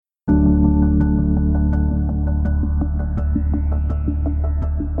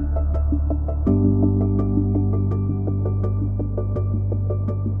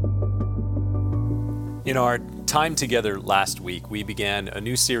In our time together last week, we began a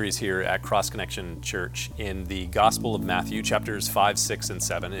new series here at Cross Connection Church in the Gospel of Matthew, chapters 5, 6, and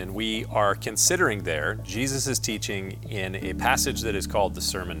 7, and we are considering there Jesus' teaching in a passage that is called the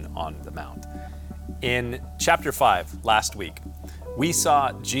Sermon on the Mount. In chapter 5, last week, we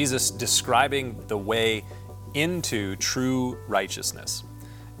saw Jesus describing the way into true righteousness,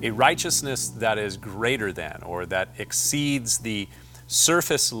 a righteousness that is greater than or that exceeds the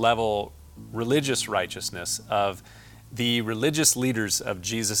surface level religious righteousness of the religious leaders of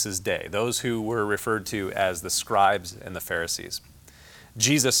Jesus' day, those who were referred to as the scribes and the Pharisees.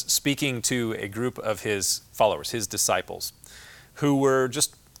 Jesus speaking to a group of his followers, his disciples, who were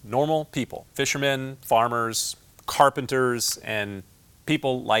just normal people, fishermen, farmers, carpenters, and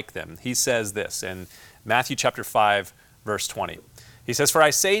people like them. He says this in Matthew chapter 5, verse 20. He says, "For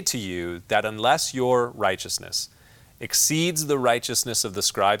I say to you that unless your righteousness exceeds the righteousness of the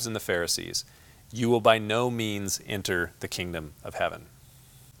scribes and the Pharisees, you will by no means enter the kingdom of heaven."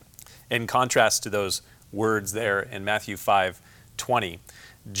 In contrast to those words there in Matthew 5:20,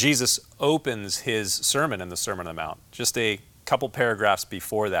 Jesus opens his sermon in the Sermon on the Mount, just a couple paragraphs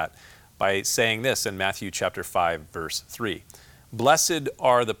before that, by saying this in Matthew chapter 5, verse 3. "Blessed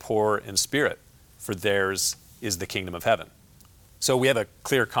are the poor in spirit, for theirs is the kingdom of heaven." So we have a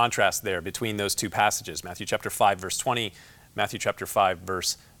clear contrast there between those two passages, Matthew chapter 5, verse 20, Matthew chapter 5,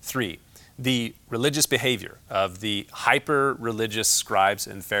 verse 3. The religious behavior of the hyper-religious scribes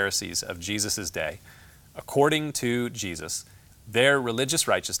and Pharisees of Jesus' day, according to Jesus, their religious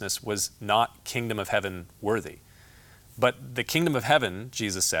righteousness was not kingdom of heaven worthy. But the kingdom of heaven,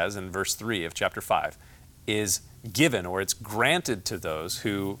 Jesus says in verse 3 of chapter 5, is given, or it's granted to those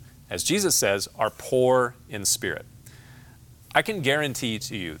who, as Jesus says, are poor in spirit. I can guarantee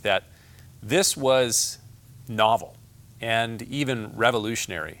to you that this was novel and even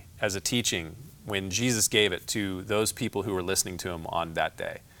revolutionary as a teaching when Jesus gave it to those people who were listening to him on that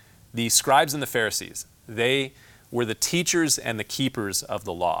day. The scribes and the Pharisees, they were the teachers and the keepers of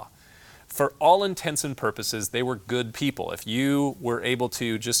the law. For all intents and purposes, they were good people. If you were able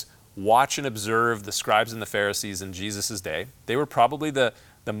to just watch and observe the scribes and the Pharisees in Jesus' day, they were probably the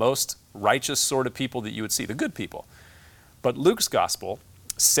most righteous sort of people that you would see, the good people. But Luke's gospel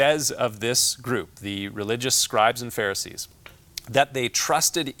says of this group, the religious scribes and Pharisees, that they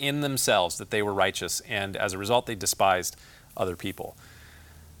trusted in themselves that they were righteous, and as a result they despised other people.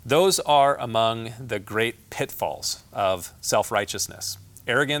 Those are among the great pitfalls of self-righteousness,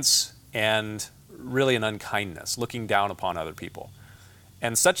 arrogance and really an unkindness, looking down upon other people.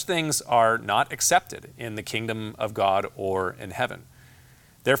 And such things are not accepted in the kingdom of God or in heaven.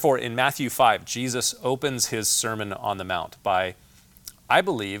 Therefore, in Matthew 5, Jesus opens his Sermon on the Mount by, I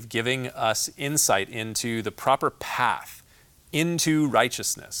believe, giving us insight into the proper path into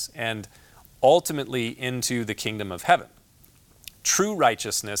righteousness and ultimately into the kingdom of heaven. True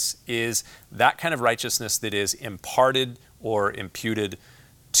righteousness is that kind of righteousness that is imparted or imputed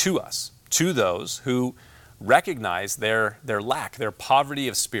to us, to those who recognize their lack, their poverty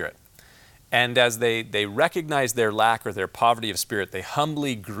of spirit. And as they recognize their lack or their poverty of spirit, they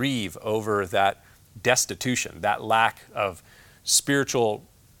humbly grieve over that destitution, that lack of spiritual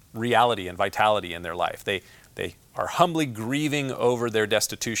reality and vitality in their life. They are humbly grieving over their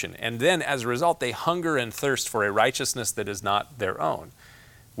destitution. And then as a result, they hunger and thirst for a righteousness that is not their own,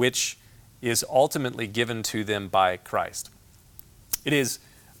 which is ultimately given to them by Christ. It is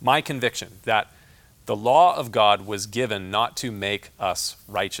my conviction that the law of God was given not to make us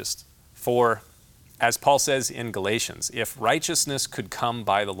righteous. For, as Paul says in Galatians, if righteousness could come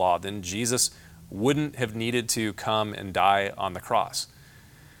by the law, then Jesus wouldn't have needed to come and die on the cross.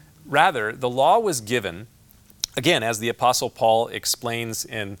 Rather, the law was given, again, as the Apostle Paul explains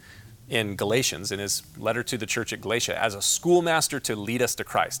in Galatians, in his letter to the church at Galatia, as a schoolmaster to lead us to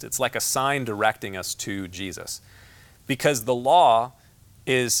Christ. It's like a sign directing us to Jesus. Because the law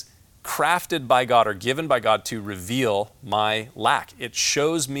is crafted by God or given by God to reveal my lack. It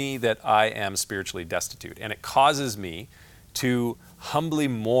shows me that I am spiritually destitute, and it causes me to humbly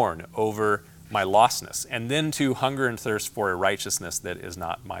mourn over my lostness and then to hunger and thirst for a righteousness that is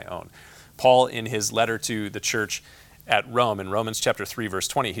not my own. Paul, in his letter to the church at Rome, in Romans chapter 3, verse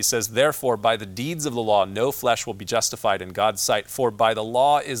 20, he says, "Therefore, by the deeds of the law, no flesh will be justified in God's sight, for by the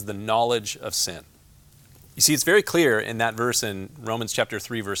law is the knowledge of sin." You see, it's very clear in that verse in Romans chapter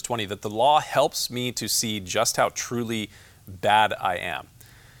 3, verse 20, that the law helps me to see just how truly bad I am.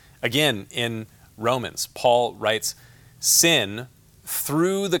 Again, in Romans, Paul writes, "Sin,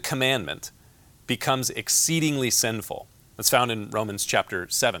 through the commandment, becomes exceedingly sinful." That's found in Romans chapter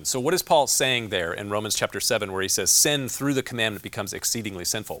 7. So what is Paul saying there in Romans chapter 7 where he says, sin through the commandment becomes exceedingly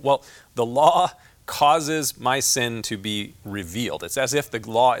sinful? Well, the law causes my sin to be revealed. It's as if the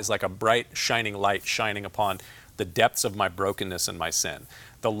law is like a bright, shining light shining upon the depths of my brokenness and my sin.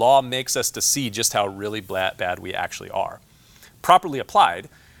 The law makes us to see just how really bad we actually are. Properly applied,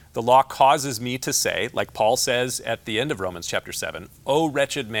 the law causes me to say, like Paul says at the end of Romans chapter 7, "O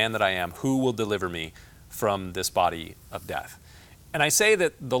wretched man that I am, who will deliver me from this body of death?" And I say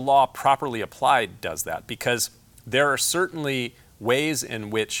that the law properly applied does that because there are certainly ways in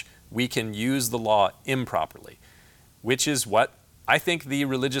which we can use the law improperly, which is what I think the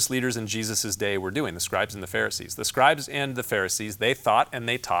religious leaders in Jesus' day were doing, the scribes and the Pharisees. The scribes and the Pharisees, they thought and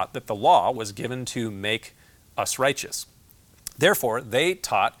they taught that the law was given to make us righteous. Therefore, they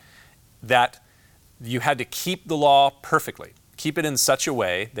taught that you had to keep the law perfectly, keep it in such a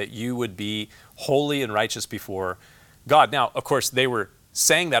way that you would be holy and righteous before God. Now, of course, they were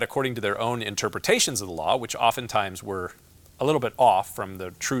saying that according to their own interpretations of the law, which oftentimes were a little bit off from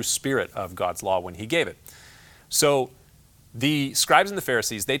the true spirit of God's law when he gave it. So the scribes and the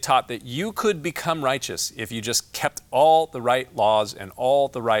Pharisees, they taught that you could become righteous if you just kept all the right laws and all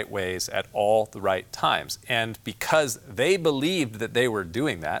the right ways at all the right times. And because they believed that they were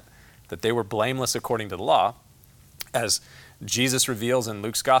doing that they were blameless according to the law, as Jesus reveals in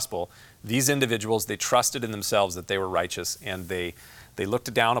Luke's gospel, these individuals, they trusted in themselves that they were righteous, and they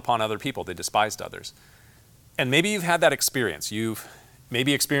looked down upon other people. They despised others. And maybe you've had that experience. You've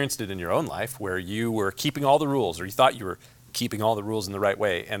maybe experienced it in your own life where you were keeping all the rules, or you thought you were keeping all the rules in the right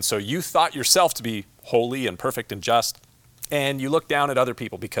way. And so you thought yourself to be holy and perfect and just, and you looked down at other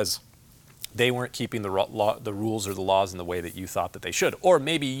people because they weren't keeping the rules or the laws in the way that you thought that they should. Or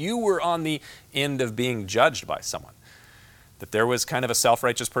maybe you were on the end of being judged by someone, that there was kind of a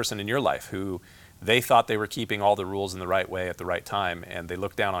self-righteous person in your life who they thought they were keeping all the rules in the right way at the right time, and they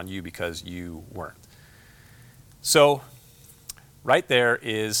looked down on you because you weren't. So right there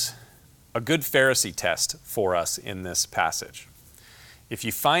is a good Pharisee test for us in this passage. If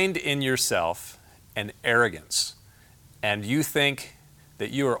you find in yourself an arrogance and you think that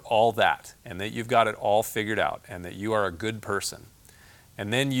you are all that and that you've got it all figured out and that you are a good person,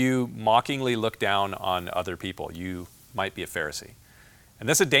 and then you mockingly look down on other people, you might be a Pharisee. And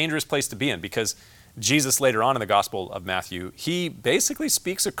that's a dangerous place to be in because Jesus later on in the Gospel of Matthew, he basically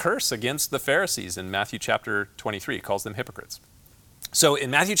speaks a curse against the Pharisees in Matthew chapter 23. He calls them hypocrites. So in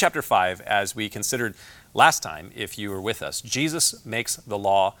Matthew chapter 5, as we considered last time, if you were with us, Jesus makes the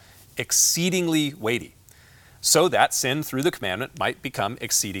law exceedingly weighty so that sin through the commandment might become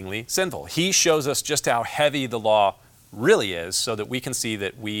exceedingly sinful. He shows us just how heavy the law really is so that we can see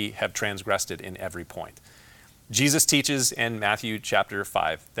that we have transgressed it in every point. Jesus teaches in Matthew chapter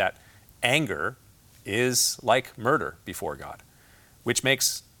 5 that anger is like murder before God, which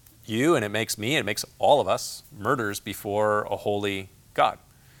makes you and it makes me and it makes all of us murderers before a holy God.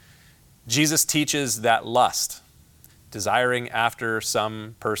 Jesus teaches that lust, desiring after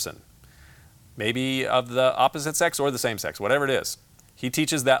some person, maybe of the opposite sex or the same sex, whatever it is. He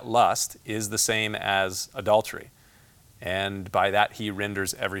teaches that lust is the same as adultery. And by that, he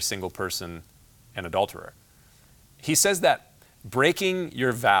renders every single person an adulterer. He says that breaking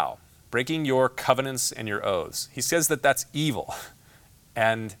your vow, breaking your covenants and your oaths, he says that that's evil.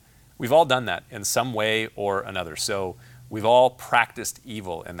 And we've all done that in some way or another. So we've all practiced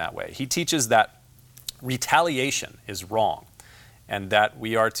evil in that way. He teaches that retaliation is wrong, and that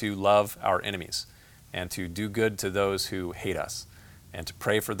we are to love our enemies and to do good to those who hate us and to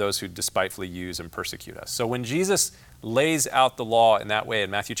pray for those who despitefully use and persecute us. So when Jesus lays out the law in that way in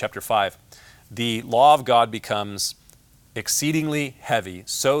Matthew chapter 5, the law of God becomes exceedingly heavy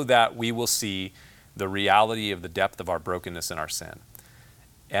so that we will see the reality of the depth of our brokenness and our sin.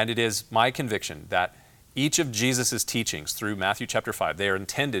 And it is my conviction that each of Jesus' teachings through Matthew chapter 5, they are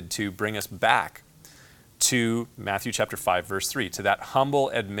intended to bring us back to Matthew chapter 5, verse 3, to that humble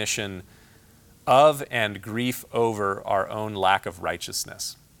admission of and grief over our own lack of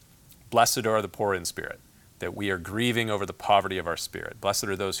righteousness. Blessed are the poor in spirit, that we are grieving over the poverty of our spirit. Blessed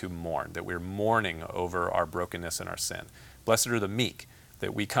are those who mourn, that we're mourning over our brokenness and our sin. Blessed are the meek,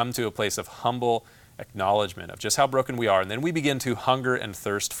 that we come to a place of humble acknowledgement of just how broken we are, and then we begin to hunger and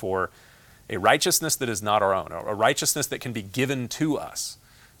thirst for a righteousness that is not our own, a righteousness that can be given to us,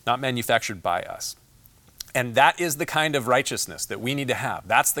 not manufactured by us. And that is the kind of righteousness that we need to have.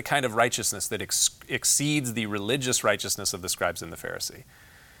 That's the kind of righteousness that exceeds the religious righteousness of the scribes and the Pharisee.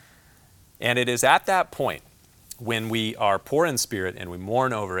 And it is at that point when we are poor in spirit and we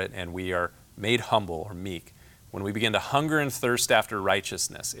mourn over it and we are made humble or meek, when we begin to hunger and thirst after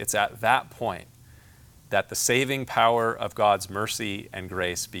righteousness, it's at that point that the saving power of God's mercy and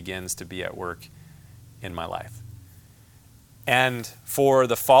grace begins to be at work in my life. And for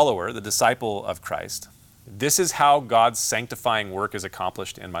the follower, the disciple of Christ, this is how God's sanctifying work is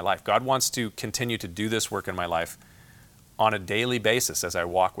accomplished in my life. God wants to continue to do this work in my life on a daily basis as I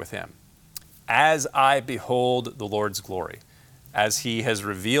walk with him. As I behold the Lord's glory, as he has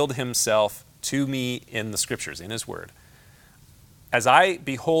revealed himself to me in the scriptures, in his word, as I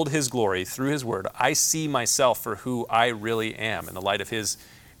behold his glory through his word, I see myself for who I really am in the light of his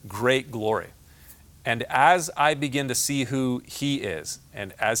great glory. And as I begin to see who he is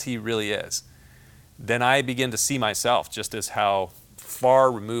and as he really is, then I begin to see myself just as how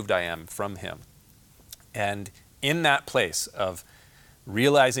far removed I am from him. And in that place of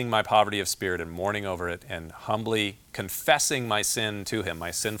realizing my poverty of spirit and mourning over it and humbly confessing my sin to him,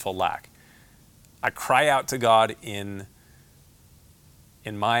 my sinful lack, I cry out to God in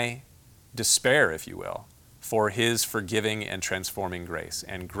my despair, if you will, for his forgiving and transforming grace.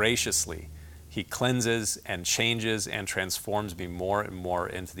 And graciously, he cleanses and changes and transforms me more and more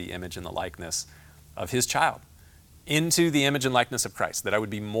into the image and the likeness of his child, into the image and likeness of Christ, that I would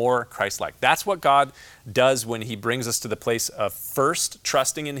be more Christ-like. That's what God does when he brings us to the place of first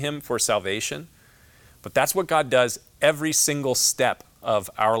trusting in him for salvation. But that's what God does every single step of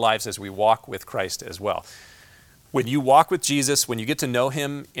our lives as we walk with Christ as well. When you walk with Jesus, when you get to know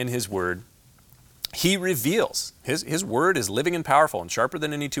him in his word, he reveals. His word is living and powerful and sharper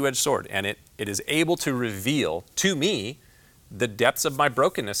than any two-edged sword, and it is able to reveal to me the depths of my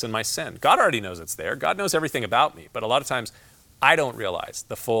brokenness and my sin. God already knows it's there. God knows everything about me, but a lot of times I don't realize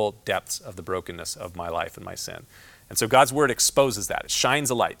the full depths of the brokenness of my life and my sin. And so God's word exposes that. It shines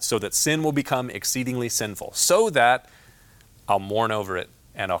a light so that sin will become exceedingly sinful, so that I'll mourn over it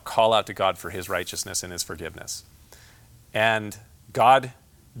and I'll call out to God for his righteousness and his forgiveness. And God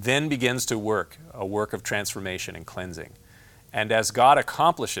then begins to work a work of transformation and cleansing. And as God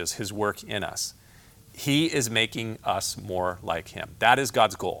accomplishes his work in us, he is making us more like him. That is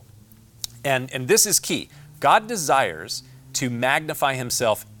God's goal. And this is key. God desires to magnify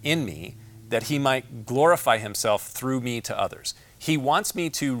himself in me that he might glorify himself through me to others. He wants me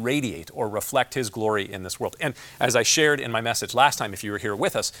to radiate or reflect his glory in this world. And as I shared in my message last time, if you were here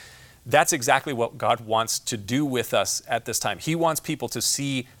with us, that's exactly what God wants to do with us at this time. He wants people to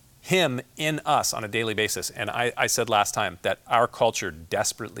see him in us on a daily basis. And I said last time that our culture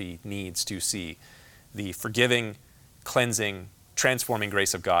desperately needs to see the forgiving, cleansing, transforming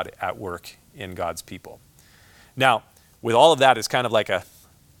grace of God at work in God's people. Now, with all of that as kind of like an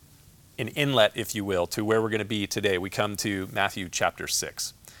inlet, if you will, to where we're going to be today, we come to Matthew chapter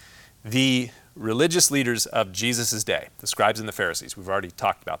 6. The religious leaders of Jesus' day, the scribes and the Pharisees, we've already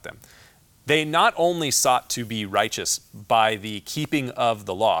talked about them, they not only sought to be righteous by the keeping of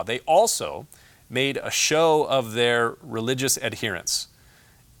the law, they also made a show of their religious adherence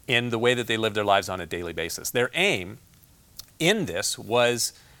in the way that they lived their lives on a daily basis. Their aim in this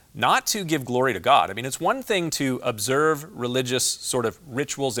was not to give glory to God. I mean, it's one thing to observe religious sort of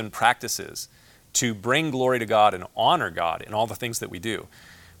rituals and practices to bring glory to God and honor God in all the things that we do.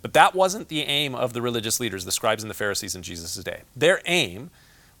 But that wasn't the aim of the religious leaders, the scribes and the Pharisees in Jesus' day. Their aim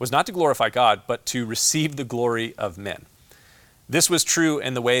was not to glorify God, but to receive the glory of men. This was true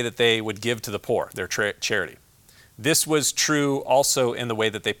in the way that they would give to the poor, their charity. This was true also in the way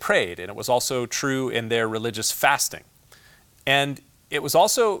that they prayed, and it was also true in their religious fasting. And it was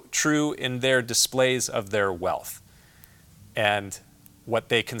also true in their displays of their wealth and what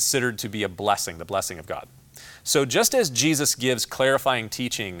they considered to be a blessing, the blessing of God. So just as Jesus gives clarifying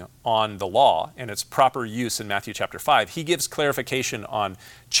teaching on the law and its proper use in Matthew chapter 5, he gives clarification on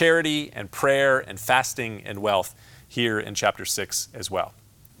charity and prayer and fasting and wealth here in chapter 6 as well.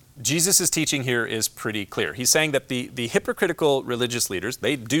 Jesus' teaching here is pretty clear. He's saying that the hypocritical religious leaders,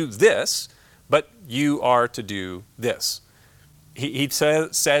 they do this, but you are to do this. He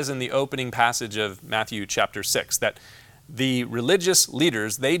says in the opening passage of Matthew chapter 6 that the religious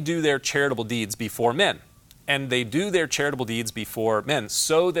leaders, they do their charitable deeds before men. And they do their charitable deeds before men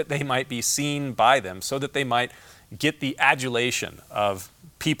so that they might be seen by them, so that they might get the adulation of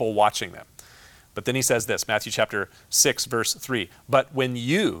people watching them. But then he says this, Matthew chapter 6, verse 3, "But when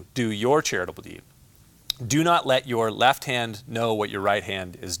you do your charitable deed, do not let your left hand know what your right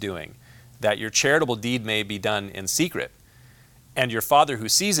hand is doing, that your charitable deed may be done in secret. And your Father who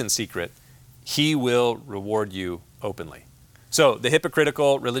sees in secret, he will reward you openly." So the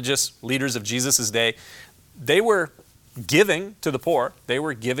hypocritical religious leaders of Jesus' day, they were giving to the poor, they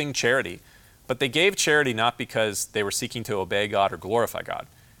were giving charity, but they gave charity not because they were seeking to obey God or glorify God.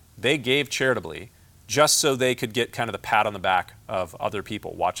 They gave charitably just so they could get kind of the pat on the back of other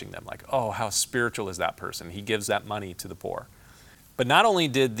people watching them, like, oh, how spiritual is that person? He gives that money to the poor. But not only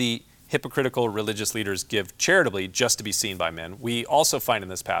did the hypocritical religious leaders give charitably just to be seen by men, we also find in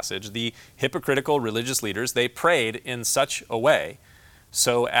this passage the hypocritical religious leaders, they prayed in such a way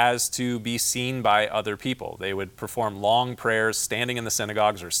so as to be seen by other people. They would perform long prayers standing in the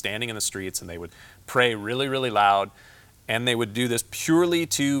synagogues or standing in the streets, and they would pray really, really loud, and they would do this purely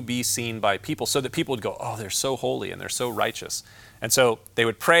to be seen by people so that people would go, oh, they're so holy and they're so righteous. And so they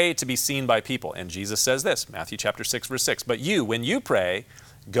would pray to be seen by people. And Jesus says this, Matthew chapter 6, verse 6, but you, when you pray,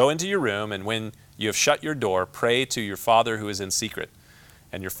 go into your room, and when you have shut your door, pray to your Father who is in secret.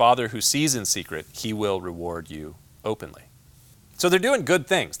 And your Father who sees in secret, he will reward you openly. So they're doing good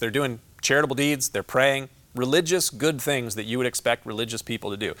things. They're doing charitable deeds. They're praying, religious good things that you would expect religious people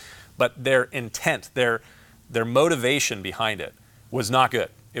to do. But their intent, their motivation behind it was not good.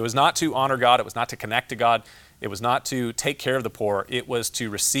 It was not to honor God. It was not to connect to God. It was not to take care of the poor. It was to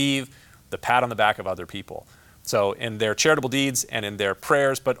receive the pat on the back of other people. So in their charitable deeds and in their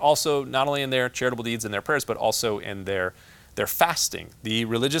prayers, but also not only in their charitable deeds and their prayers, but also in their fasting. The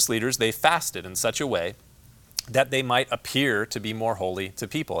religious leaders, they fasted in such a way that they might appear to be more holy to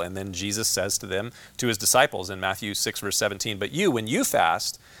people. And then Jesus says to them, to his disciples in Matthew 6, verse 17, but you, when you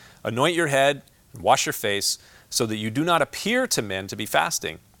fast, anoint your head and wash your face, so that you do not appear to men to be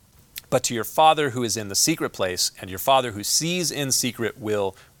fasting, but to your Father who is in the secret place, and your Father who sees in secret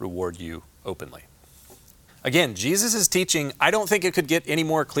will reward you openly. Again, Jesus' teaching, I don't think it could get any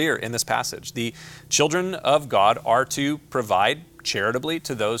more clear in this passage. The children of God are to provide charitably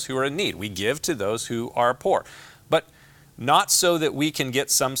to those who are in need. We give to those who are poor, but not so that we can get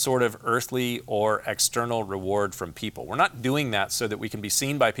some sort of earthly or external reward from people. We're not doing that so that we can be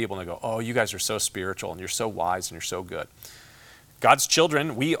seen by people and they go, oh, you guys are so spiritual and you're so wise and you're so good. God's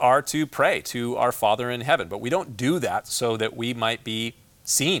children, we are to pray to our Father in heaven, but we don't do that so that we might be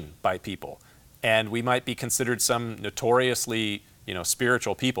seen by people and we might be considered some notoriously,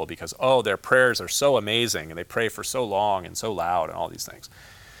 spiritual people because, oh, their prayers are so amazing and they pray for so long and so loud and all these things.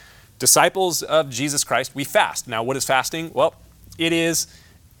 Disciples of Jesus Christ, we fast. Now, what is fasting? Well, it is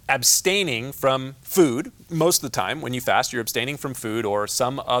abstaining from food. Most of the time when you fast, you're abstaining from food or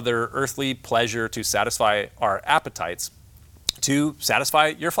some other earthly pleasure to satisfy our appetites, to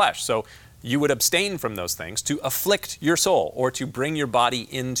satisfy your flesh. So you would abstain from those things to afflict your soul or to bring your body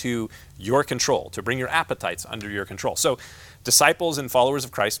into your control, to bring your appetites under your control. So disciples and followers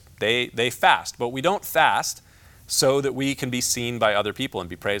of Christ, they fast, but we don't fast so that we can be seen by other people and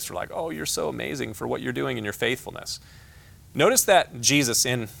be praised for like, oh, you're so amazing for what you're doing in your faithfulness. Notice that Jesus,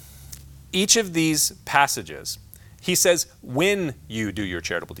 in each of these passages, he says, when you do your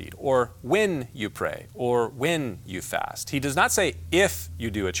charitable deed, or when you pray, or when you fast. He does not say if you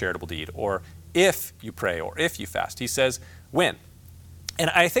do a charitable deed, or if you pray, or if you fast. He says when.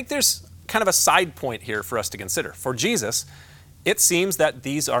 And I think there's kind of a side point here for us to consider. For Jesus, it seems that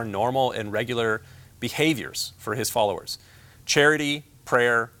these are normal and regular behaviors for his followers. Charity,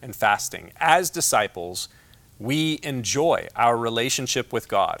 prayer, and fasting. As disciples, we enjoy our relationship with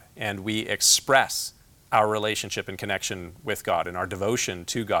God, and we express our relationship and connection with God and our devotion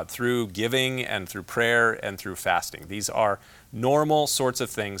to God through giving and through prayer and through fasting. These are normal sorts of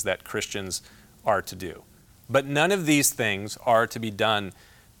things that Christians are to do. But none of these things are to be done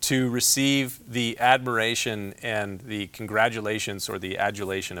to receive the admiration and the congratulations or the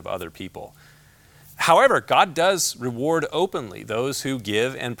adulation of other people. However, God does reward openly those who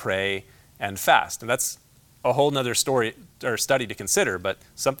give and pray and fast. And that's a whole nother story or study to consider, but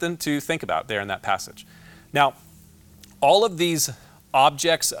something to think about there in that passage. Now, all of these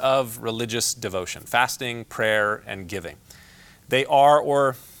objects of religious devotion, fasting, prayer, and giving, they are,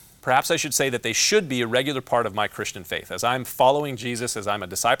 or perhaps I should say that they should be a regular part of my Christian faith. As I'm following Jesus, as I'm a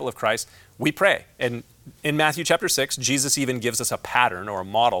disciple of Christ, we pray. And in Matthew chapter 6, Jesus even gives us a pattern or a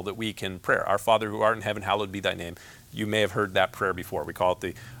model that we can pray. Our Father who art in heaven, hallowed be thy name. You may have heard that prayer before. We call it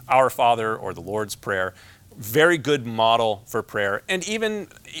the Our Father or the Lord's Prayer. Very good model for prayer, and even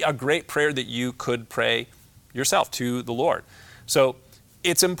a great prayer that you could pray yourself to the Lord. So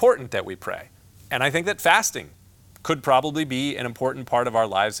it's important that we pray. And I think that fasting could probably be an important part of our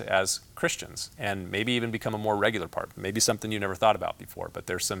lives as Christians and maybe even become a more regular part. Maybe something you never thought about before, but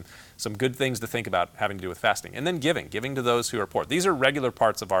there's some good things to think about having to do with fasting. And then giving to those who are poor. These are regular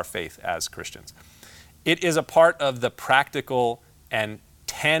parts of our faith as Christians. It is a part of the practical and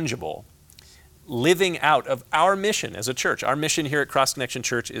tangible living out of our mission as a church. Our mission here at Cross Connection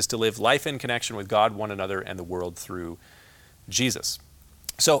Church is to live life in connection with God, one another, and the world through Jesus.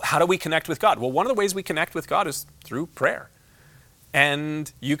 So how do we connect with God? Well, one of the ways we connect with God is through prayer. And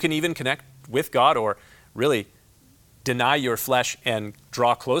you can even connect with God, or really deny your flesh and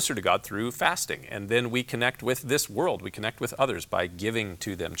draw closer to God through fasting. And then we connect with this world. We connect with others by giving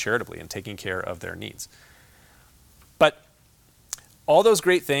to them charitably and taking care of their needs. But all those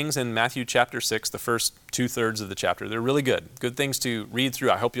great things in Matthew chapter 6, the first 2/3 of the chapter, they're really good. Good things to read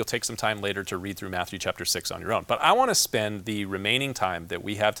through. I hope you'll take some time later to read through Matthew chapter 6 on your own. But I want to spend the remaining time that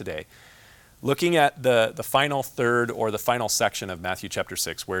we have today looking at the final third or the final section of Matthew chapter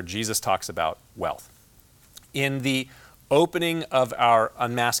 6, where Jesus talks about wealth. In the opening of our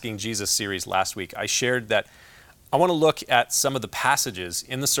Unmasking Jesus series last week, I shared that I want to look at some of the passages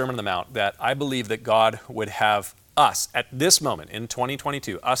in the Sermon on the Mount that I believe that God would have us, at this moment in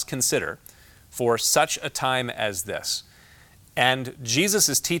 2022, us consider for such a time as this. And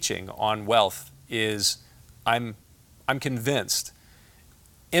Jesus' teaching on wealth is, I'm convinced,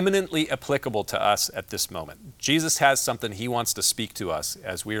 eminently applicable to us at this moment. Jesus has something he wants to speak to us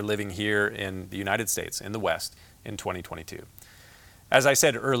as we are living here in the United States, in the West, in 2022. As I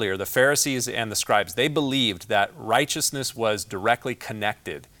said earlier, the Pharisees and the scribes, they believed that righteousness was directly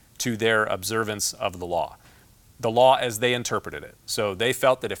connected to their observance of the law as they interpreted it. So they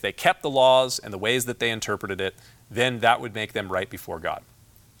felt that if they kept the laws and the ways that they interpreted it, then that would make them right before God.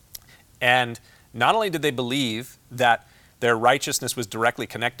 And not only did they believe that their righteousness was directly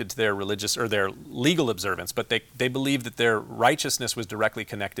connected to their religious or their legal observance, but they believed that their righteousness was directly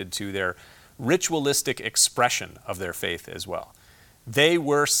connected to their ritualistic expression of their faith as well. They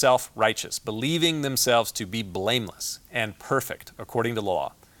were self-righteous, believing themselves to be blameless and perfect according to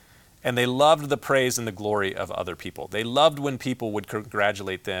law. And they loved the praise and the glory of other people. They loved when people would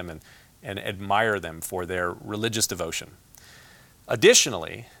congratulate them and admire them for their religious devotion.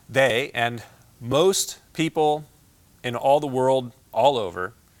 Additionally, they and most people in all the world, all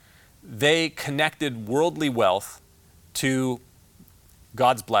over, they connected worldly wealth to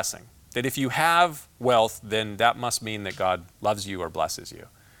God's blessing. That if you have wealth, then that must mean that God loves you or blesses you.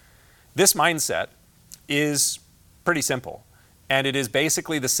 This mindset is pretty simple, and it is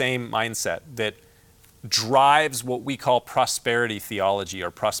basically the same mindset that drives what we call prosperity theology or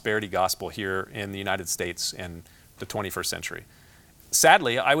prosperity gospel here in the United States in the 21st century.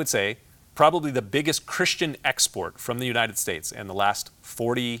 Sadly, I would say probably the biggest Christian export from the United States in the last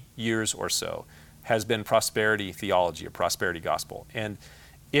 40 years or so has been prosperity theology or prosperity gospel. And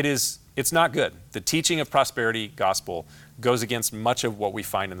it's not good. The teaching of prosperity gospel goes against much of what we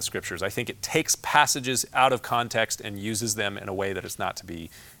find in the scriptures. I think it takes passages out of context and uses them in a way that is not to be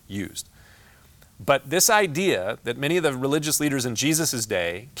used. But this idea that many of the religious leaders in Jesus'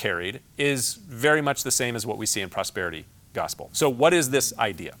 day carried is very much the same as what we see in prosperity gospel. So what is this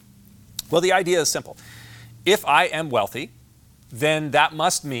idea? Well, the idea is simple. If I am wealthy, then that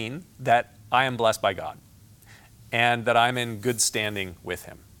must mean that I am blessed by God and that I'm in good standing with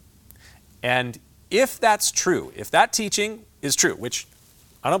Him. And if that's true, if that teaching is true, which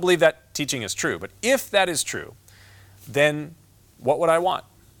I don't believe that teaching is true, but if that is true, then what would I want?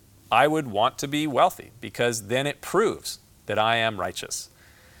 I would want to be wealthy because then it proves that I am righteous.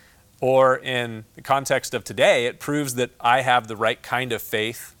 Or in the context of today, it proves that I have the right kind of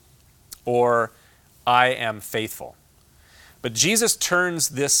faith or I am faithful. But Jesus turns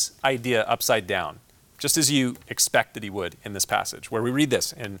this idea upside down, just as you expect that he would in this passage, where we read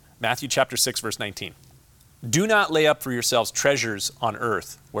this in Matthew chapter 6, verse 19. Do not lay up for yourselves treasures on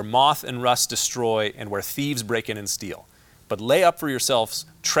earth, where moth and rust destroy and where thieves break in and steal. But lay up for yourselves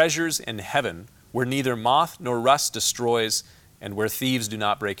treasures in heaven, where neither moth nor rust destroys and where thieves do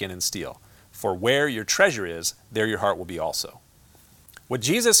not break in and steal. For where your treasure is, there your heart will be also. What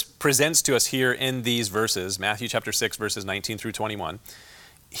Jesus presents to us here in these verses, Matthew chapter 6, verses 19 through 21,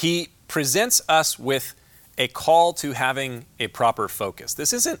 he presents us with a call to having a proper focus.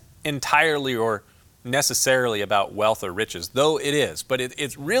 This isn't entirely or necessarily about wealth or riches, though it is, but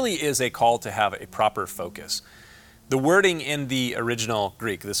it really is a call to have a proper focus. The wording in the original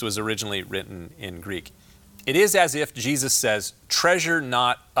Greek, this was originally written in Greek, it is as if Jesus says, treasure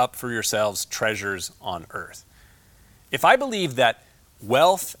not up for yourselves treasures on earth. If I believe that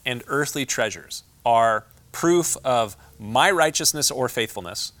wealth and earthly treasures are proof of my righteousness or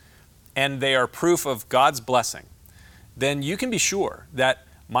faithfulness, and they are proof of God's blessing, then you can be sure that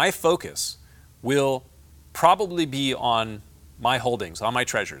my focus will probably be on my holdings, on my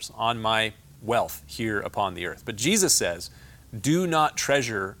treasures, on my wealth here upon the earth. But Jesus says, do not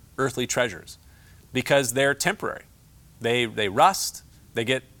treasure earthly treasures because they're temporary. They rust, they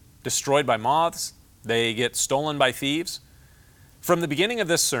get destroyed by moths, they get stolen by thieves. From the beginning of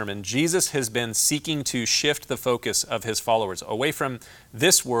this sermon, Jesus has been seeking to shift the focus of his followers away from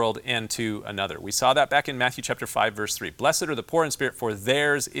this world and to another. We saw that back in Matthew chapter 5, verse 3. Blessed are the poor in spirit, for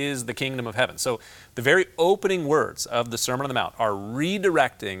theirs is the kingdom of heaven. So the very opening words of the Sermon on the Mount are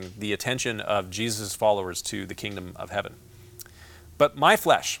redirecting the attention of Jesus' followers to the kingdom of heaven. But my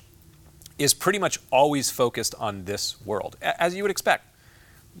flesh is pretty much always focused on this world, as you would expect.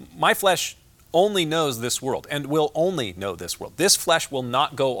 My flesh only knows this world and will only know this world. This flesh will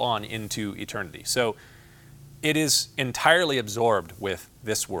not go on into eternity. So it is entirely absorbed with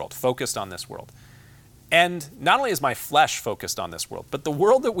this world, focused on this world. And not only is my flesh focused on this world, but the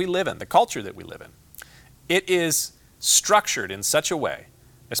world that we live in, the culture that we live in, it is structured in such a way,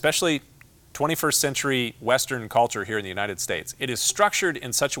 especially 21st century Western culture here in the United States, it is structured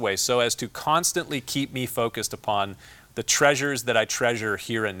in such a way so as to constantly keep me focused upon the treasures that I treasure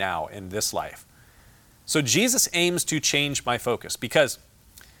here and now in this life. So Jesus aims to change my focus because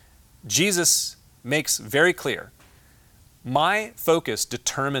Jesus makes very clear, my focus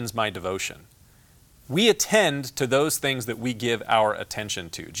determines my devotion. We attend to those things that we give our attention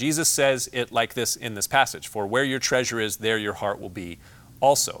to. Jesus says it like this in this passage, for where your treasure is, there your heart will be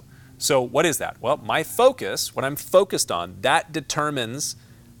also. So what is that? Well, my focus, what I'm focused on, that determines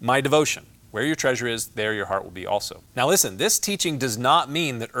my devotion. Where your treasure is, there your heart will be also. Now listen, this teaching does not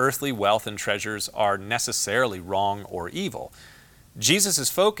mean that earthly wealth and treasures are necessarily wrong or evil. Jesus'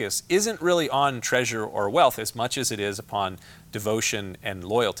 focus isn't really on treasure or wealth as much as it is upon devotion and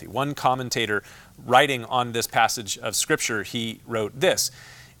loyalty. One commentator writing on this passage of Scripture, he wrote this: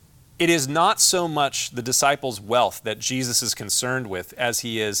 it is not so much the disciples' wealth that Jesus is concerned with as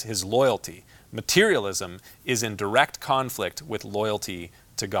he is his loyalty. Materialism is in direct conflict with loyalty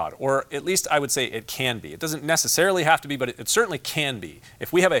to God, or at least I would say it can be. It doesn't necessarily have to be, but it certainly can be.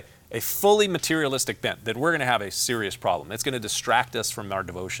 If we have a fully materialistic bent, then we're going to have a serious problem. It's going to distract us from our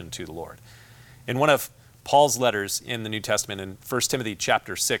devotion to the Lord. In one of Paul's letters in the New Testament, in 1 Timothy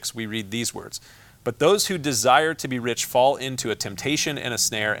chapter 6, we read these words: but those who desire to be rich fall into a temptation and a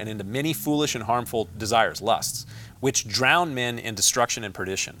snare, and into many foolish and harmful desires, lusts, which drown men in destruction and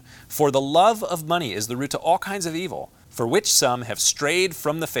perdition. For the love of money is the root to all kinds of evil, for which some have strayed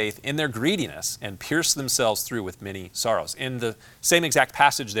from the faith in their greediness and pierced themselves through with many sorrows. In the same exact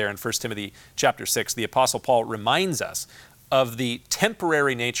passage there in 1 Timothy chapter 6, the Apostle Paul reminds us of the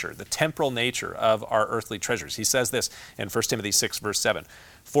temporary nature, the temporal nature of our earthly treasures. He says this in 1 Timothy 6, verse 7,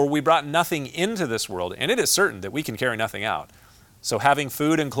 for we brought nothing into this world, and it is certain that we can carry nothing out. So having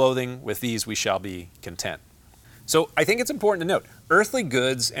food and clothing, with these we shall be content. So I think it's important to note, earthly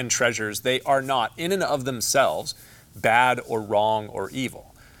goods and treasures, they are not in and of themselves bad or wrong or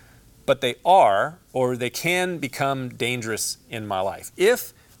evil. But they are, or they can become dangerous in my life.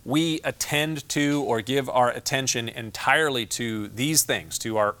 If we attend to or give our attention entirely to these things,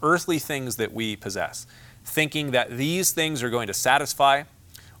 to our earthly things that we possess, thinking that these things are going to satisfy,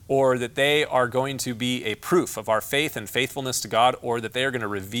 or that they are going to be a proof of our faith and faithfulness to God, or that they are going to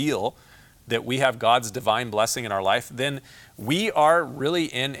reveal that we have God's divine blessing in our life, then we are really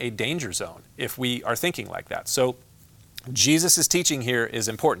in a danger zone if we are thinking like that. So Jesus' teaching here is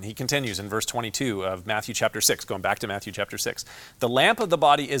important. He continues in verse 22 of Matthew chapter 6, going back to Matthew chapter 6. The lamp of the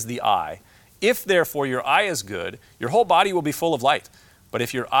body is the eye. If therefore your eye is good, your whole body will be full of light. But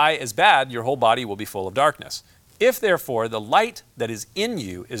if your eye is bad, your whole body will be full of darkness. If therefore the light that is in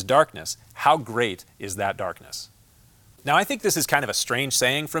you is darkness, how great is that darkness? Now I think this is kind of a strange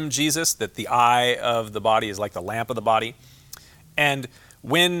saying from Jesus, that the eye of the body is like the lamp of the body. And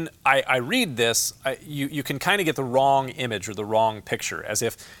when I read this, you can kind of get the wrong image or the wrong picture, as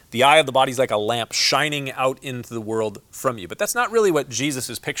if the eye of the body is like a lamp shining out into the world from you. But that's not really what Jesus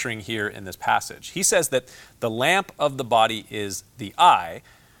is picturing here in this passage. He says that the lamp of the body is the eye,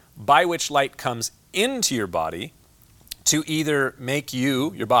 by which light comes into your body to either make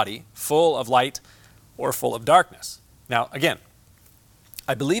you, your body, full of light or full of darkness. Now, again,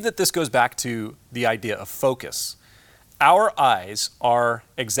 I believe that this goes back to the idea of focus. Our eyes are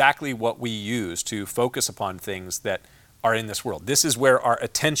exactly what we use to focus upon things that are in this world. This is where our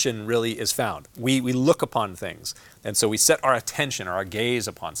attention really is found. We look upon things, and so we set our attention or our gaze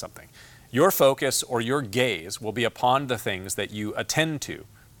upon something. Your focus or your gaze will be upon the things that you attend to,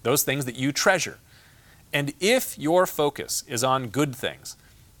 those things that you treasure. And if your focus is on good things,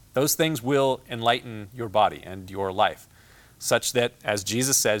 those things will enlighten your body and your life, such that, as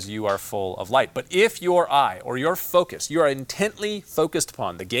Jesus says, you are full of light. But if your eye or your focus, you are intently focused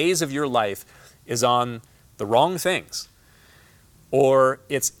upon, the gaze of your life is on the wrong things, or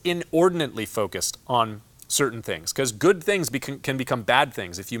it's inordinately focused on certain things, because good things can become bad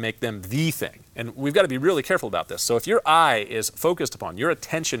things if you make them the thing. And we've got to be really careful about this. So if your eye is focused upon, your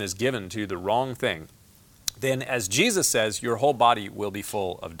attention is given to the wrong thing, then as Jesus says, your whole body will be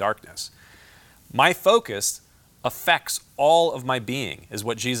full of darkness. My focus affects all of my being, is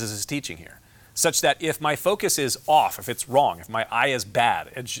what Jesus is teaching here. Such that if my focus is off, if it's wrong, if my eye is bad,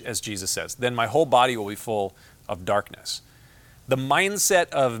 as Jesus says, then my whole body will be full of darkness. The mindset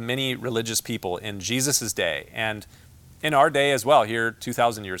of many religious people in Jesus' day, and in our day as well, here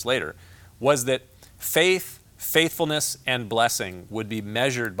 2,000 years later, was that faith, faithfulness, and blessing would be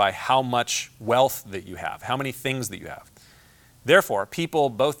measured by how much wealth that you have, how many things that you have. Therefore, people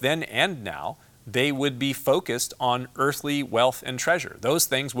both then and now, they would be focused on earthly wealth and treasure. Those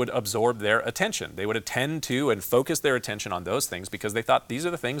things would absorb their attention. They would attend to and focus their attention on those things because they thought these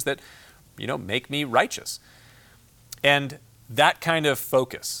are the things that, make me righteous. And that kind of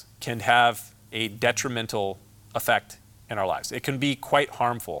focus can have a detrimental effect in our lives. It can be quite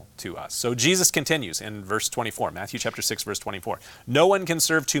harmful to us. So Jesus continues in verse 24, Matthew chapter 6, verse 24. No one can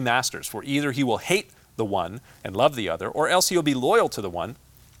serve two masters, for either he will hate the one and love the other, or else he will be loyal to the one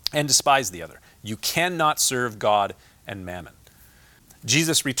and despise the other. You cannot serve God and mammon.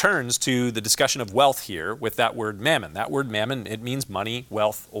 Jesus returns to the discussion of wealth here with that word mammon. That word mammon, it means money,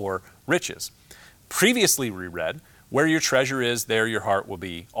 wealth, or riches. Previously we read, where your treasure is, there your heart will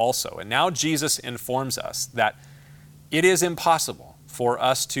be also. And now Jesus informs us that it is impossible for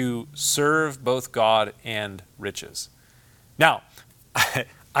us to serve both God and riches. Now,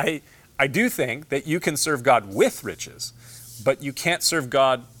 I do think that you can serve God with riches, but you can't serve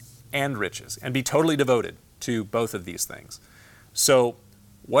God and riches and be totally devoted to both of these things. So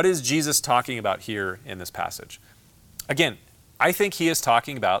what is Jesus talking about here in this passage? Again, I think he is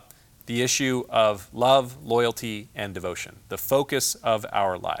talking about the issue of love, loyalty, and devotion, the focus of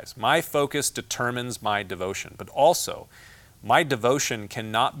our lives. My focus determines my devotion, but also my devotion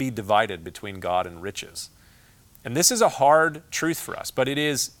cannot be divided between God and riches. And this is a hard truth for us, but it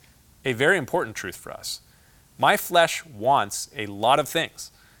is a very important truth for us. My flesh wants a lot of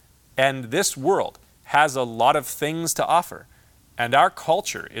things, and this world has a lot of things to offer. And our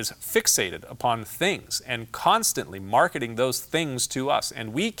culture is fixated upon things and constantly marketing those things to us.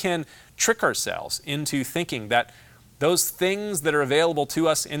 And we can trick ourselves into thinking that those things that are available to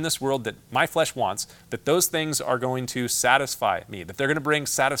us in this world that my flesh wants, that those things are going to satisfy me, that they're going to bring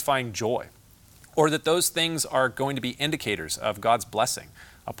satisfying joy, or that those things are going to be indicators of God's blessing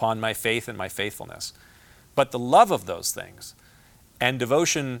upon my faith and my faithfulness. But the love of those things and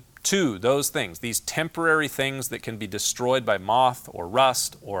devotion to those things, these temporary things that can be destroyed by moth or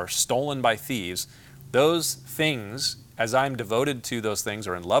rust or stolen by thieves, those things, as I'm devoted to those things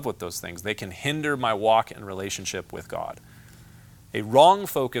or in love with those things, they can hinder my walk and relationship with God. A wrong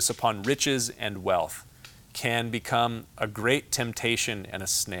focus upon riches and wealth can become a great temptation and a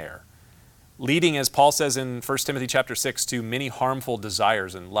snare, leading, as Paul says in 1 Timothy chapter 6, to many harmful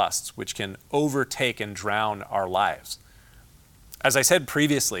desires and lusts, which can overtake and drown our lives. As I said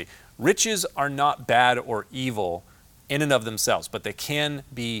previously, riches are not bad or evil in and of themselves, but they can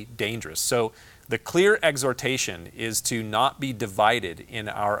be dangerous. So the clear exhortation is to not be divided in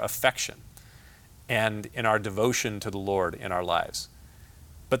our affection and in our devotion to the Lord in our lives.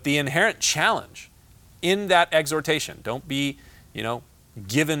 But the inherent challenge in that exhortation, don't be,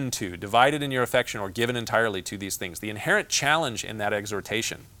 given to, divided in your affection or given entirely to these things. The inherent challenge in that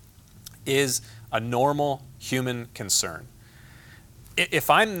exhortation is a normal human concern. If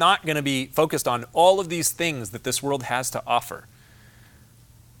I'm not going to be focused on all of these things that this world has to offer,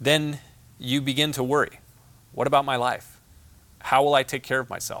 then you begin to worry. What about my life? How will I take care of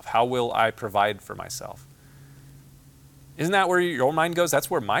myself? How will I provide for myself? Isn't that where your mind goes? That's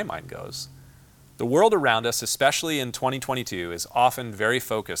where my mind goes. The world around us, especially in 2022, is often very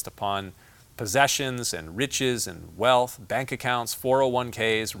focused upon possessions and riches and wealth, bank accounts,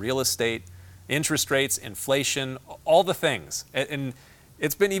 401ks, real estate, interest rates, inflation, all the things. And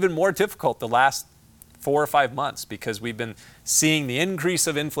it's been even more difficult the last 4 or 5 months because we've been seeing the increase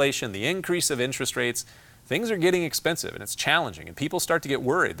of inflation, the increase of interest rates. Things are getting expensive and it's challenging, and people start to get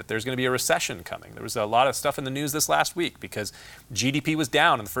worried that there's going to be a recession coming. There was a lot of stuff in the news this last week because GDP was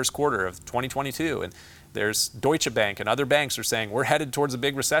down in the first quarter of 2022, and there's Deutsche Bank and other banks are saying we're headed towards a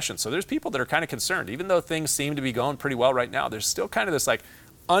big recession. So there's people that are kind of concerned. Even though things seem to be going pretty well right now, there's still kind of this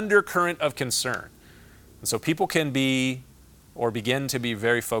undercurrent of concern. And so people can be or begin to be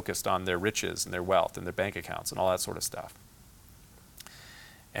very focused on their riches and their wealth and their bank accounts and all that sort of stuff.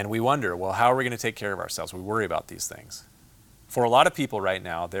 And we wonder, well, how are we going to take care of ourselves? We worry about these things. For a lot of people right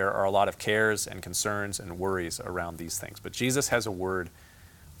now, there are a lot of cares and concerns and worries around these things. But Jesus has a word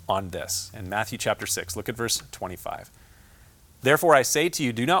on this. In Matthew chapter 6, look at verse 25. Therefore I say to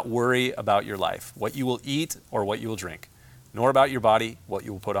you, do not worry about your life, what you will eat or what you will drink, nor about your body, what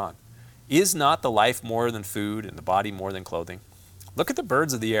you will put on. Is not the life more than food, and the body more than clothing? Look at the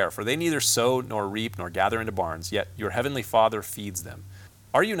birds of the air, for they neither sow nor reap nor gather into barns, yet your heavenly Father feeds them.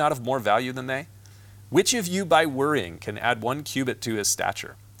 Are you not of more value than they? Which of you by worrying can add 1 cubit to his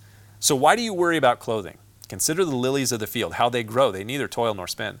stature? So why do you worry about clothing? Consider the lilies of the field, how they grow, they neither toil nor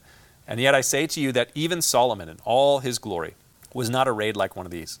spin. And yet I say to you that even Solomon in all his glory was not arrayed like one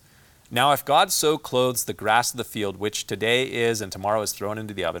of these. Now if God so clothes the grass of the field, which today is and tomorrow is thrown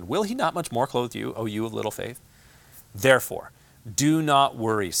into the oven, will he not much more clothe you, O you of little faith? Therefore, do not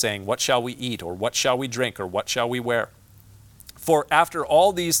worry, saying, what shall we eat, or what shall we drink, or what shall we wear? For after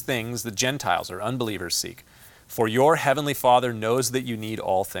all these things the Gentiles or unbelievers seek. For your heavenly Father knows that you need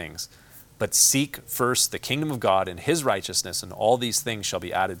all things. But seek first the kingdom of God and his righteousness, and all these things shall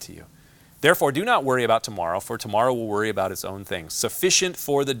be added to you. Therefore, do not worry about tomorrow, for tomorrow will worry about its own things. Sufficient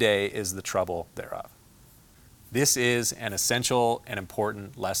for the day is the trouble thereof. This is an essential and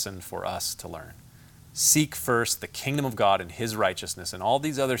important lesson for us to learn. Seek first the kingdom of God and his righteousness, and all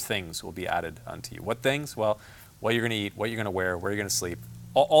these other things will be added unto you. What things? Well, what you're going to eat, what you're going to wear, where you're going to sleep,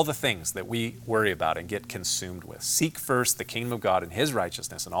 all the things that we worry about and get consumed with. Seek first the kingdom of God and his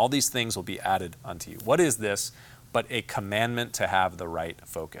righteousness, and all these things will be added unto you. What is this but a commandment to have the right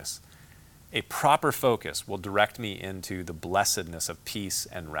focus? A proper focus will direct me into the blessedness of peace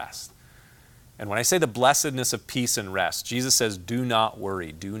and rest. And when I say the blessedness of peace and rest, Jesus says, do not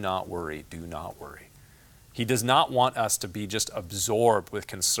worry, do not worry, do not worry. He does not want us to be just absorbed with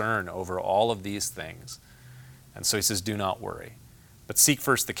concern over all of these things. And so he says, do not worry, but seek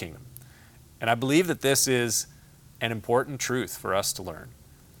first the kingdom. And I believe that this is an important truth for us to learn,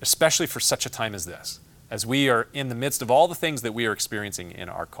 especially for such a time as this, as we are in the midst of all the things that we are experiencing in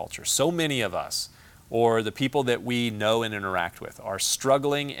our culture. So many of us, or the people that we know and interact with, are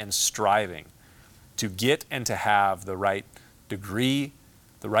struggling and striving to get and to have the right degree,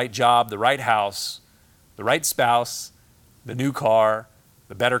 the right job, the right house, the right spouse, the new car,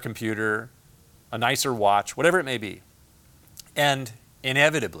 the better computer, a nicer watch, whatever it may be. And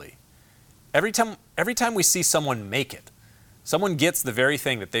inevitably, every time we see someone make it, someone gets the very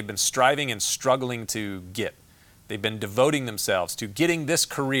thing that they've been striving and struggling to get. They've been devoting themselves to getting this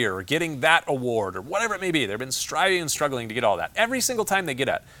career or getting that award or whatever it may be. They've been striving and struggling to get all that. Every single time they get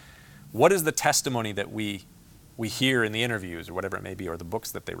it, what is the testimony that we hear in the interviews or whatever it may be, or the books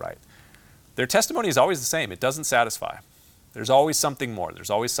that they write? Their testimony is always the same. It doesn't satisfy. There's always something more. There's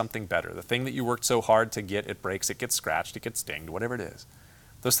always something better. The thing that you worked so hard to get, it breaks, it gets scratched, it gets dinged, whatever it is.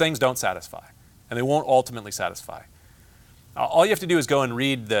 Those things don't satisfy, and they won't ultimately satisfy. All you have to do is go and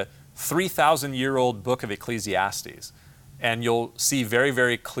read the 3,000-year-old book of Ecclesiastes, and you'll see very,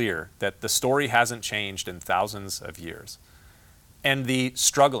 very clear that the story hasn't changed in thousands of years. And the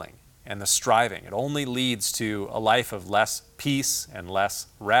struggling and the striving, it only leads to a life of less peace and less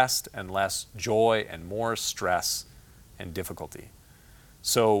rest and less joy and more stress and difficulty.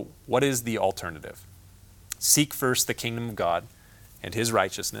 So what is the alternative? Seek first the kingdom of God and his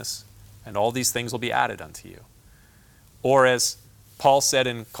righteousness, and all these things will be added unto you. Or as Paul said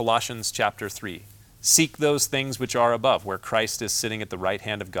in Colossians chapter 3, seek those things which are above, where Christ is sitting at the right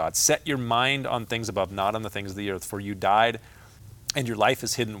hand of God. Set your mind on things above, not on the things of the earth, for you died, and your life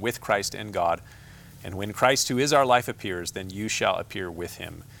is hidden with Christ in God. And when Christ, who is our life, appears, then you shall appear with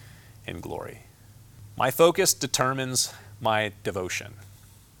him in glory. My focus determines my devotion.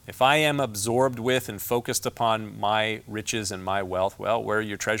 If I am absorbed with and focused upon my riches and my wealth, well, where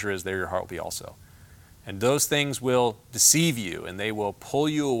your treasure is, there your heart will be also. And those things will deceive you, and they will pull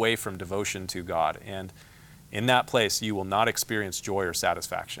you away from devotion to God. And in that place, you will not experience joy or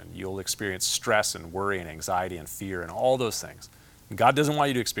satisfaction. You'll experience stress and worry and anxiety and fear and all those things. And God doesn't want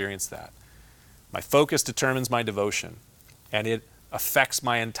you to experience that. My focus determines my devotion, and it affects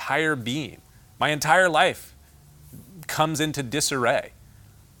my entire being. My entire life comes into disarray,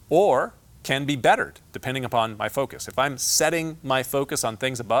 or can be bettered depending upon my focus. If I'm setting my focus on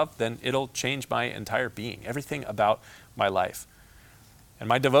things above, then it'll change my entire being, everything about my life. And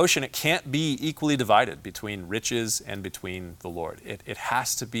my devotion, it can't be equally divided between riches and between the Lord. It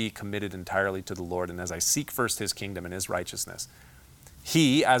has to be committed entirely to the Lord. And as I seek first his kingdom and his righteousness,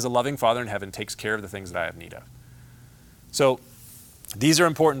 he, as a loving Father in heaven, takes care of the things that I have need of. So these are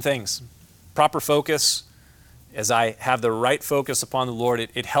important things. Proper focus. As I have the right focus upon the Lord,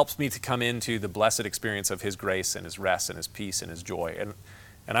 it helps me to come into the blessed experience of his grace and his rest and his peace and his joy.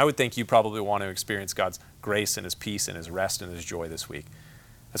 And I would think you probably want to experience God's grace and his peace and his rest and his joy this week.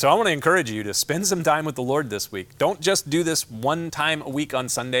 So I want to encourage you to spend some time with the Lord this week. Don't just do this one time a week on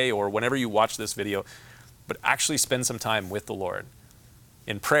Sunday or whenever you watch this video, but actually spend some time with the Lord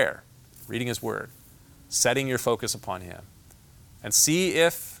in prayer, reading His Word, setting your focus upon Him, and see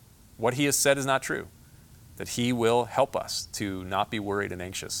if what He has said is not true, that He will help us to not be worried and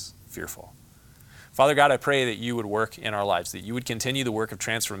anxious, fearful. Father God, I pray that you would work in our lives, that you would continue the work of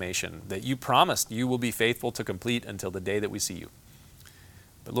transformation, that you promised you will be faithful to complete until the day that we see you.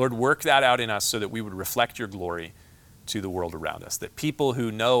 But Lord, work that out in us so that we would reflect your glory to the world around us, that people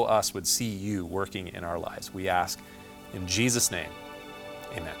who know us would see you working in our lives. We ask in Jesus' name,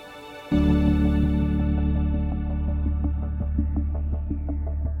 amen.